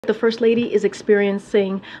The First Lady is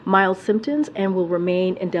experiencing mild symptoms and will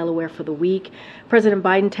remain in Delaware for the week. President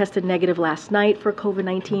Biden tested negative last night for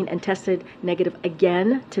COVID-19 and tested negative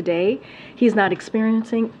again today. He's not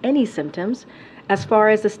experiencing any symptoms. As far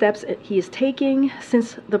as the steps he is taking,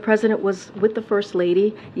 since the president was with the First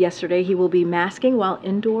Lady yesterday, he will be masking while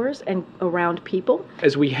indoors and around people.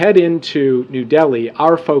 As we head into New Delhi,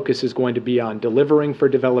 our focus is going to be on delivering for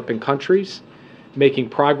developing countries, making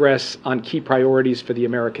progress on key priorities for the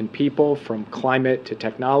American people, from climate to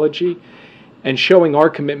technology, and showing our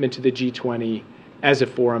commitment to the G20 as a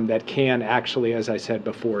forum that can actually, as I said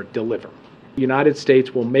before, deliver. The United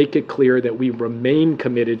States will make it clear that we remain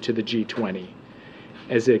committed to the G20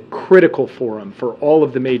 as a critical forum for all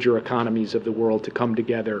of the major economies of the world to come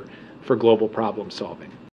together for global problem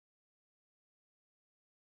solving.